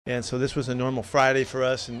And so this was a normal Friday for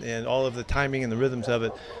us, and all of the timing and the rhythms of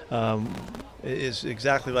it is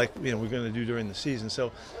exactly like we're going to do during the season.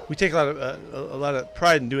 So we take a lot of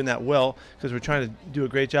pride in doing that well because we're trying to do a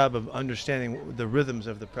great job of understanding the rhythms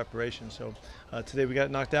of the preparation. So today we got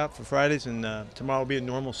it knocked out for Fridays, and tomorrow will be a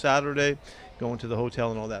normal Saturday, going to the hotel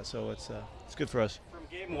and all that. So it's good for us. From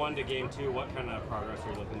game one to game two, what kind of progress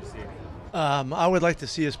are you looking to see? I would like to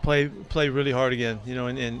see us play really hard again.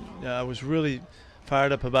 And I was really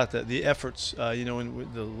fired up about the efforts, and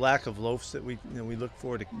with the lack of loafs that we look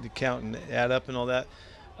for to count and add up and all that.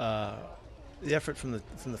 The effort from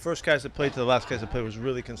the first guys that played to the last guys that played was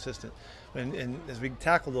really consistent, and as we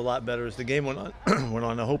tackled a lot better as the game went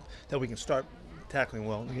on, I hope that we can start tackling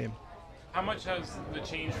well in the game. How much has the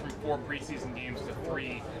change from 4 preseason games to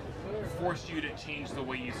 3 forced you to change the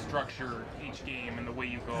way you structure each game and the way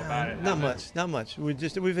you go about it? Not much.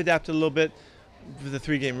 We've adapted a little bit with the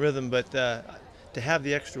 3-game rhythm, but to have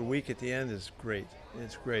the extra week at the end is great.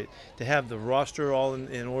 It's great. To have the roster all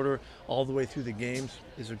in order all the way through the games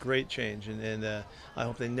is a great change, and I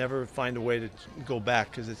hope they never find a way to go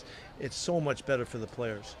back because it's so much better for the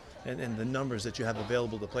players and the numbers that you have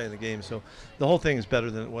available to play in the game. So the whole thing is better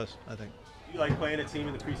than it was, I think. You like playing a team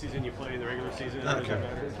in the preseason you play in the regular season? I don't care.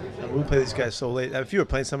 We play these guys so late. If you were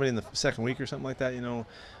playing somebody in the second week or something like that,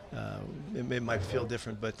 it might feel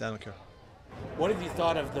different, but I don't care. What have you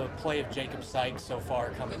thought of the play of Jacob Sykes so far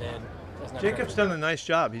coming in? Jacob's done a nice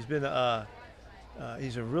job. He's been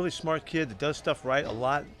he's a really smart kid that does stuff right a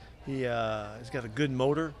lot. He's got a good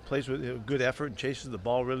motor, plays with good effort, and chases the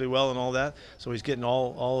ball really well and all that. So he's getting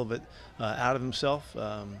all of it out of himself.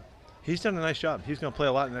 He's done a nice job. He's going to play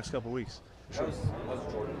a lot in the next couple of weeks. Sure.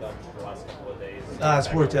 How's Jordan done the last couple of days?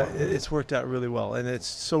 It's worked out really well, and it's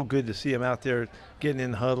so good to see him out there getting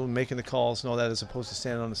in the huddle, making the calls and all that, as opposed to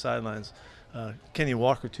standing on the sidelines. Kenny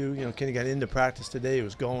Walker too. Kenny got into practice today. He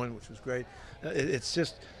was going, which was great. It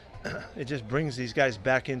just brings these guys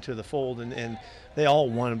back into the fold, and they all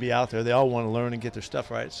want to be out there. They all want to learn and get their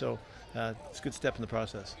stuff right. So it's a good step in the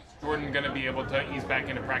process. Is Jordan going to be able to ease back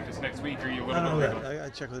into practice next week, or are you a little I don't know bit that. I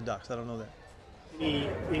check with the docs. I don't know that. Any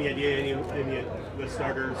idea any of the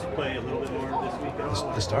starters play a little bit more this week at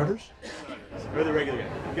all? The starters? Or the regular guy?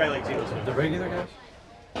 A guy like Geno Smith. The regular guys?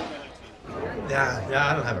 Yeah,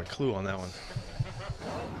 I don't have a clue on that one.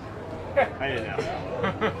 I didn't know.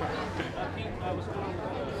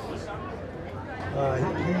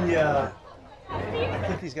 I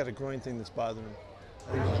think he's got a groin thing that's bothering him.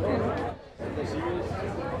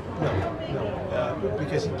 No,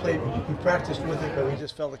 because he practiced with it, but we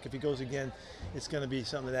just felt like if he goes again, it's going to be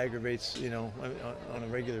something that aggravates, on a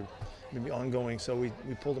regular, maybe ongoing. So we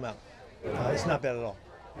pulled him out. It's not bad at all.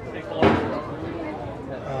 What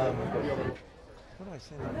do I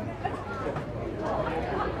say now?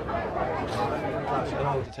 Gosh, I don't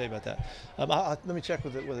know what to tell you about that. Let me check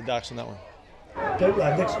with the docs on that one.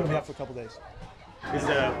 Nick's going to be out for a couple days. Is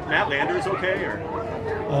Matt Landers okay?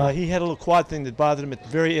 Or? He had a little quad thing that bothered him at the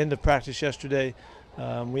very end of practice yesterday. We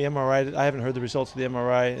MRI'd it. I haven't heard the results of the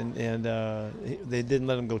MRI, and they didn't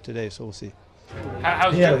let him go today, so we'll see.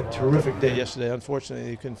 He had a terrific day yesterday.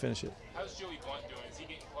 Unfortunately, he couldn't finish it. How's Joey Blunt doing? Is he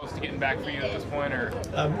getting close to getting back for you at this point, or?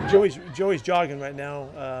 Joey's jogging right now.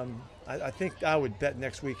 I think I would bet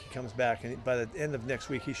next week he comes back, and by the end of next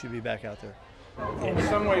week he should be back out there. In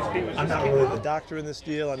some ways, he was. I'm not really the doctor in this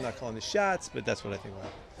deal. I'm not calling the shots, but that's what I think about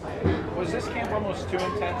it. Was this camp almost too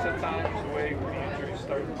intense at times, the way the injuries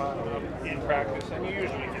started piling up in practice? And you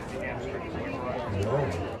usually get the hamstrings when you're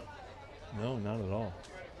right. No, not at all.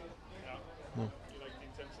 No. You like the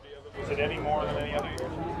intensity of it? Was it any more than any other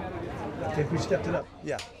years? I think we stepped it up.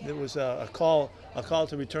 Yeah, it was a call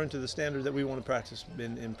to return to the standard that we want to practice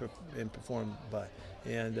and perform by,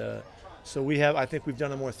 and so I think we've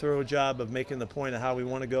done a more thorough job of making the point of how we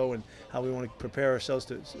want to go and how we want to prepare ourselves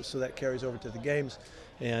so that carries over to the games,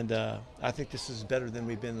 and I think this is better than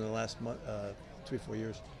we've been in the last 3-4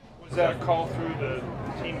 years. Was that a call through the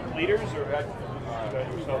team leaders, or had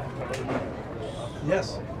you yourself?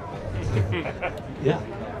 Yes. Yeah.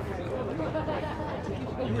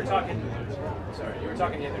 You were talking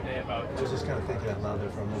the other day about I was just kind of thinking out loud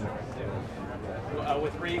there for a moment.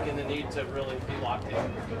 with Reed and the need to really be locked in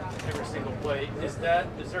every single play. Is there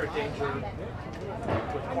a danger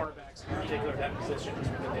with cornerbacks in particular, that position is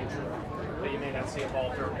with the danger that you may not see a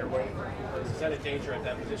ball thrown your way? Is that a danger at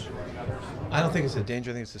that position or in others? I don't think it's a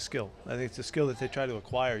danger. I think it's a skill. I think it's a skill that they try to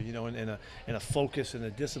acquire, in a focus and a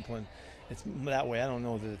discipline. It's that way. I don't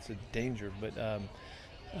know that it's a danger, but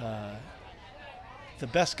the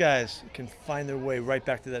best guys can find their way right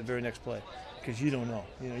back to that very next play because you don't know.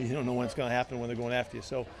 You don't know when it's going to happen when they're going after you.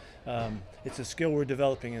 So It's a skill we're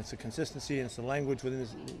developing. It's a consistency, and it's the language within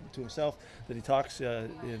to himself that he talks to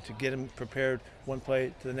get him prepared one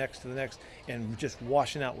play to the next, and just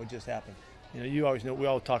washing out what just happened. You always know, we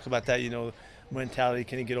all talk about that, mentality,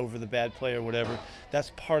 can he get over the bad play or whatever.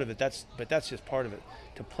 That's part of it, but that's just part of it.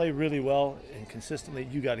 To play really well and consistently,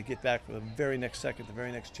 you got to get back for the very next second, the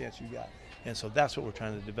very next chance you got. And so that's what we're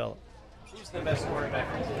trying to develop. Who's the best quarterback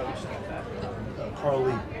he's coached like that? Carroll.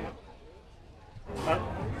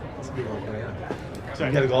 That's a good one, yeah. So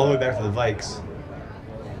you got to go all the way back to the Vikes.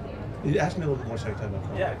 You ask me a little bit more so I can talk about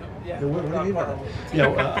Carroll. Yeah. What do you mean by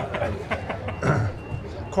that?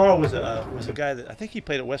 Carroll was a guy that I think he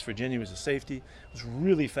played at West Virginia. He was a safety. Was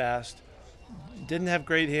really fast. Didn't have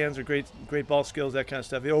great hands or great ball skills, that kind of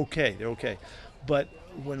stuff. They're okay. But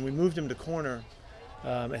when we moved him to corner,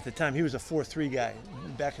 at the time he was a 4-3 guy.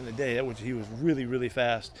 Back in the day, he was really, really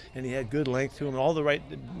fast, and he had good length to him and all the right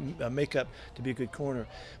makeup to be a good corner.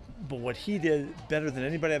 But what he did better than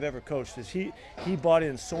anybody I've ever coached is he bought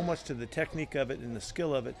in so much to the technique of it and the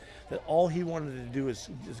skill of it that all he wanted to do is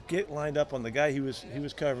get lined up on the guy he was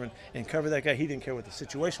covering and cover that guy. He didn't care what the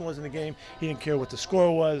situation was in the game. He didn't care what the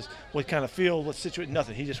score was, what kind of field, what situation,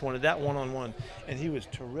 nothing. He just wanted that one-on-one, and he was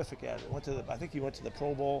terrific at it. I think he went to the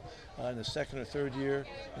Pro Bowl in the second or third year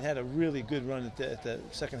and had a really good run at the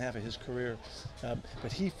second half of his career.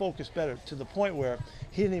 But he focused better to the point where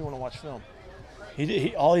he didn't even want to watch film. I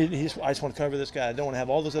just want to cover this guy. I don't want to have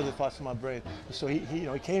all those other thoughts in my brain. So he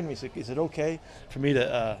came to me and said, "Is it okay for me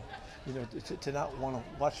to, to not want to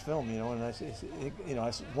watch film?" And I said, I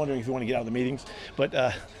was wondering if you want to get out of the meetings, but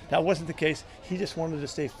that wasn't the case. He just wanted to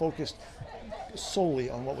stay focused solely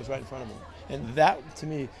on what was right in front of him, and that, to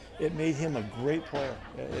me, it made him a great player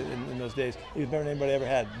in those days. He was better than anybody ever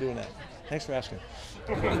had doing that. Thanks for asking.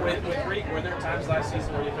 With Reek, were there times last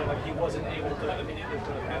season where you felt like he wasn't able to immediately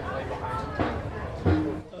put a bad play behind him?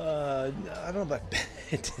 I don't know about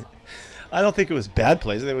I don't think it was bad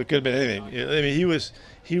plays. I think it could have been anything. I mean,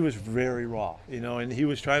 he was very raw, and he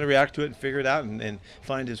was trying to react to it and figure it out and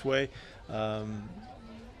find his way.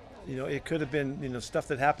 It could have been stuff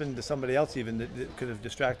that happened to somebody else even that could have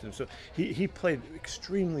distracted him. So he played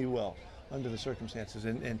extremely well under the circumstances,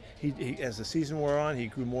 and he as the season wore on, he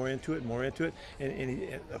grew more into it, and he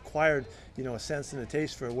acquired a sense and a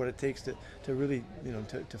taste for what it takes to really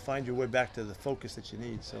to find your way back to the focus that you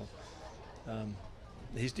need. So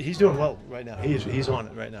he's doing well right now. He's on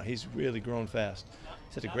it right now. He's really grown fast.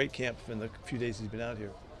 He's had a great camp in the few days he's been out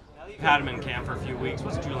here. You've had him in camp for a few weeks.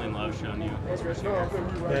 What's Julian Love shown you?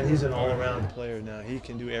 Man, he's an all-around player now. He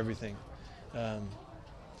can do everything.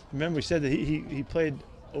 Remember, we said that he played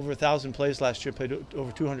over 1,000 plays last year, played over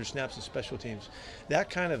 200 snaps in special teams. That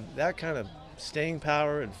kind of staying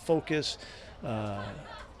power and focus,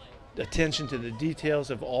 attention to the details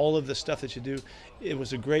of all of the stuff that you do, it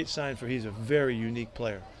was a great sign for he's a very unique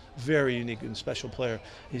player, very unique and special player.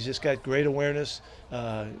 He's just got great awareness,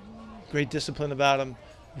 great discipline about him,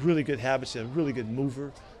 really good habits, a really good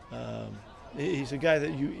mover. He's a guy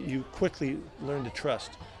that you quickly learn to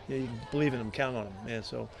trust. You believe in him, count on him, and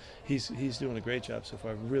so he's doing a great job so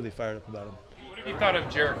far. I'm really fired up about him. What have you thought of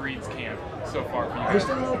Jarek Reed's camp so far for you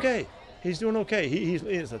guys? He's doing okay. He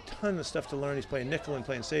has a ton of stuff to learn. He's playing nickel and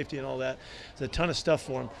playing safety and all that. There's a ton of stuff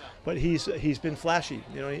for him, but he's been flashy,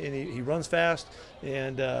 and he runs fast,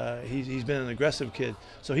 and he's been an aggressive kid.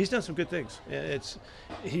 So he's done some good things.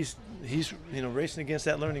 He's racing against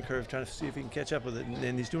that learning curve, trying to see if he can catch up with it,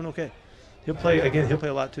 and he's doing okay. He'll play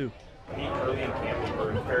a lot too. Early in camp, you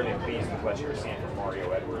were fairly pleased with what you were seeing from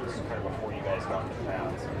Mario Edwards kind of before you guys got into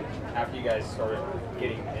pass. After you guys started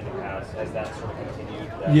getting into pass, has that sort of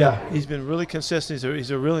continued? Yeah, he's been really consistent.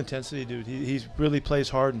 He's a real intensity dude. He really plays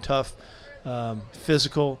hard and tough,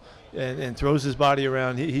 physical, and throws his body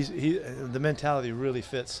around. The mentality really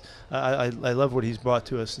fits. I love what he's brought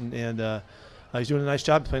to us, and he's doing a nice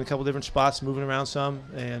job playing a couple different spots, moving around some,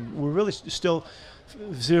 and we're really still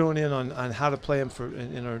zeroing in on how to play him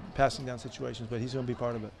in our passing down situations, but he's going to be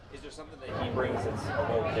part of it. Is there something that he brings that's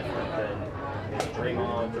a little different than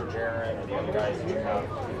Draymond or Jaren or the other guys that you have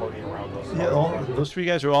floating around those? Yeah, those three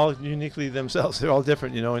guys are all uniquely themselves. They're all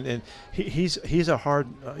different, and he's a hard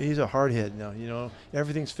hit now.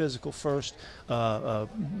 Everything's physical first. Attack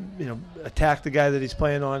the guy that he's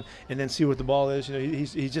playing on, and then see what the ball is.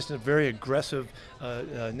 He's just a very aggressive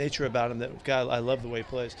nature about him. That guy, I love the way he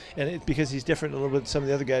plays, and because he's different a little bit than some of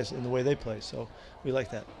the other guys in the way they play. So we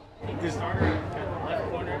like that. The starter at the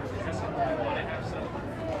left corner, is that something you want to have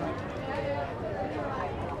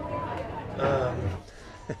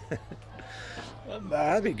some?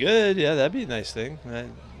 That'd be good. Yeah, that'd be a nice thing.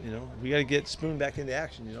 We got to get Spoon back into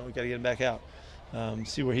action. We got to get him back out,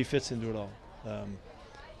 see where he fits into it all.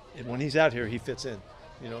 when he's out here, he fits in.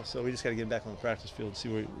 So we just got to get him back on the practice field and see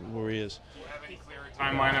where he is. Do you have any clearer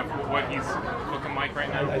timeline of what he's looking like right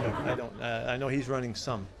now? I don't. I know he's running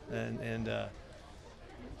some, and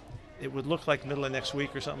it would look like middle of next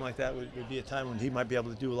week or something like that would be a time when he might be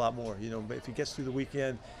able to do a lot more. But if he gets through the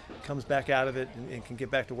weekend, comes back out of it, and can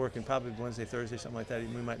get back to work, and probably Wednesday, Thursday, something like that,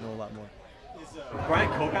 we might know a lot more. Is Brian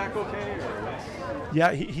Kovac okay? Or?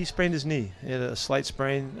 Yeah, he sprained his knee. He had a slight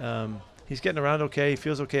sprain. He's getting around okay. He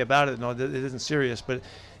feels okay about it. No, it isn't serious, but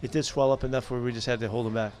it did swell up enough where we just had to hold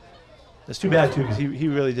him back. That's too bad, too, because he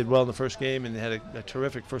really did well in the first game and had a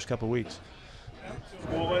terrific first couple of weeks.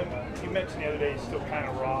 Woolen, you mentioned the other day he's still kind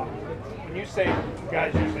of raw. When you say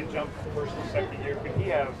guys usually jump first and second year, could he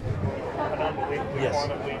have an unbelievably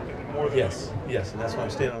quantum leap and more than Yes, and that's why I'm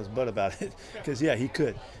staying on his butt about it. Because, yeah, he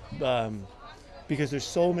could. Because there's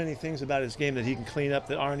so many things about his game that he can clean up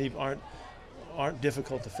that aren't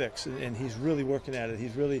difficult to fix, and he's really working at it.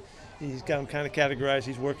 He's got them kind of categorized.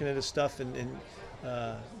 He's working at his stuff, and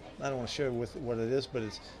I don't want to share with what it is, but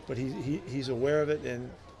he's aware of it,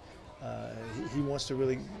 and he wants to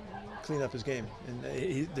really clean up his game, and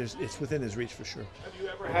it's within his reach for sure. Have you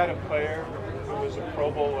ever had a player who was a Pro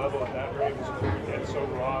Bowl level at that rate, was so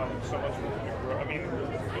raw and so much room to grow? I mean,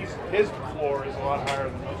 his floor is a lot higher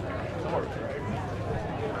than most people's floors, right?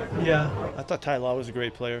 Yeah, I thought Ty Law was a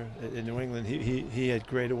great player in New England. He had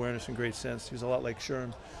great awareness and great sense. He was a lot like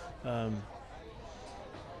Sherm.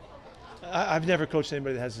 I've never coached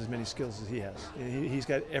anybody that has as many skills as he has. He's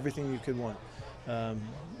got everything you could want, and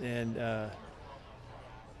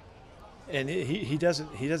he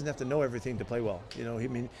doesn't have to know everything to play well.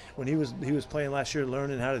 When he was playing last year,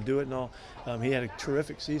 learning how to do it and all, he had a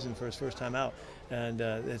terrific season for his first time out.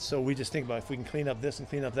 And so we just think about if we can clean up this and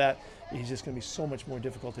clean up that, he's just going to be so much more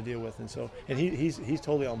difficult to deal with. And he's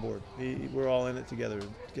totally on board. We're all in it together to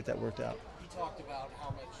get that worked out. He talked about how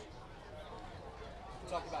much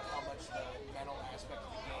the mental aspect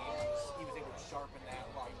of the game was, he was able to sharpen that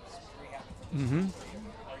while he was rehabbing.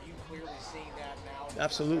 Are you clearly seeing that now?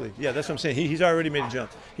 Absolutely. Yeah, that's what I'm saying. He's already made a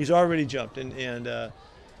jump. He's already jumped, and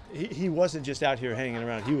he wasn't just out here hanging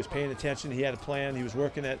around. He was paying attention. He had a plan. He was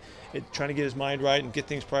working at it, trying to get his mind right and get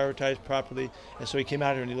things prioritized properly. And so he came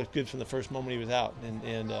out here and he looked good from the first moment he was out.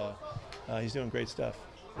 And he's doing great stuff.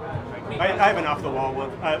 I have an off-the-wall one.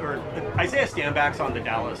 Isaiah Stanback's on the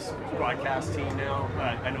Dallas broadcast team now.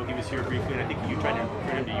 I know he was here briefly, and I think you tried to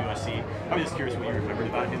recruit him to USC. I was just curious what you remembered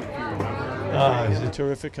about him, if you remember. He's a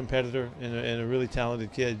terrific competitor and a really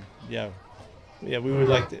talented kid. Yeah, we would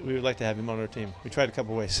like to have him on our team. We tried a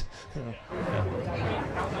couple ways.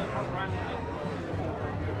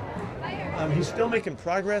 He's still making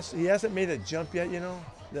progress. He hasn't made a jump yet,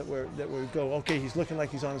 that we go, okay, he's looking like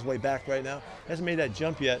he's on his way back right now. Hasn't made that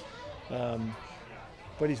jump yet,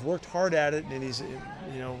 but he's worked hard at it, and he's,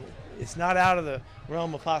 it's not out of the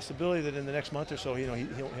realm of possibility that in the next month or so,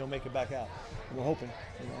 he'll make it back out. And we're hoping,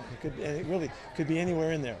 it really could be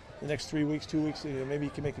anywhere in there. The next 3 weeks, 2 weeks, maybe he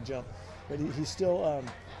can make a jump. But he's still,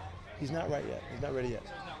 he's not right yet. He's not ready yet.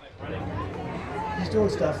 He's doing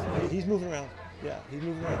stuff. He's moving around. Yeah, he's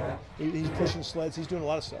moving around. He's pushing sleds. He's doing a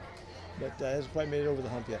lot of stuff. But hasn't quite made it over the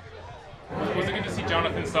hump yet. Was it good to see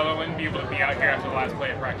Jonathan Sutherland be able to be out here after the last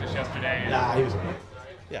play of practice yesterday? Nah, he was good.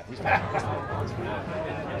 Yeah, he's fine.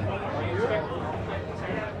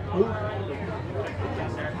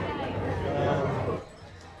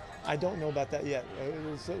 I don't know about that yet.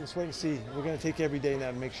 Let's wait and see. We're going to take every day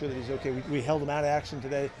now to make sure that he's okay. We held him out of action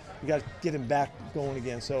today. We got to get him back going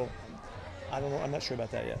again. So I don't know. I'm not sure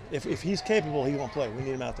about that yet. If he's capable, he won't play. We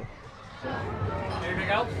need him out there. Anything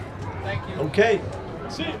else? Thank you. Okay.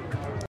 See you.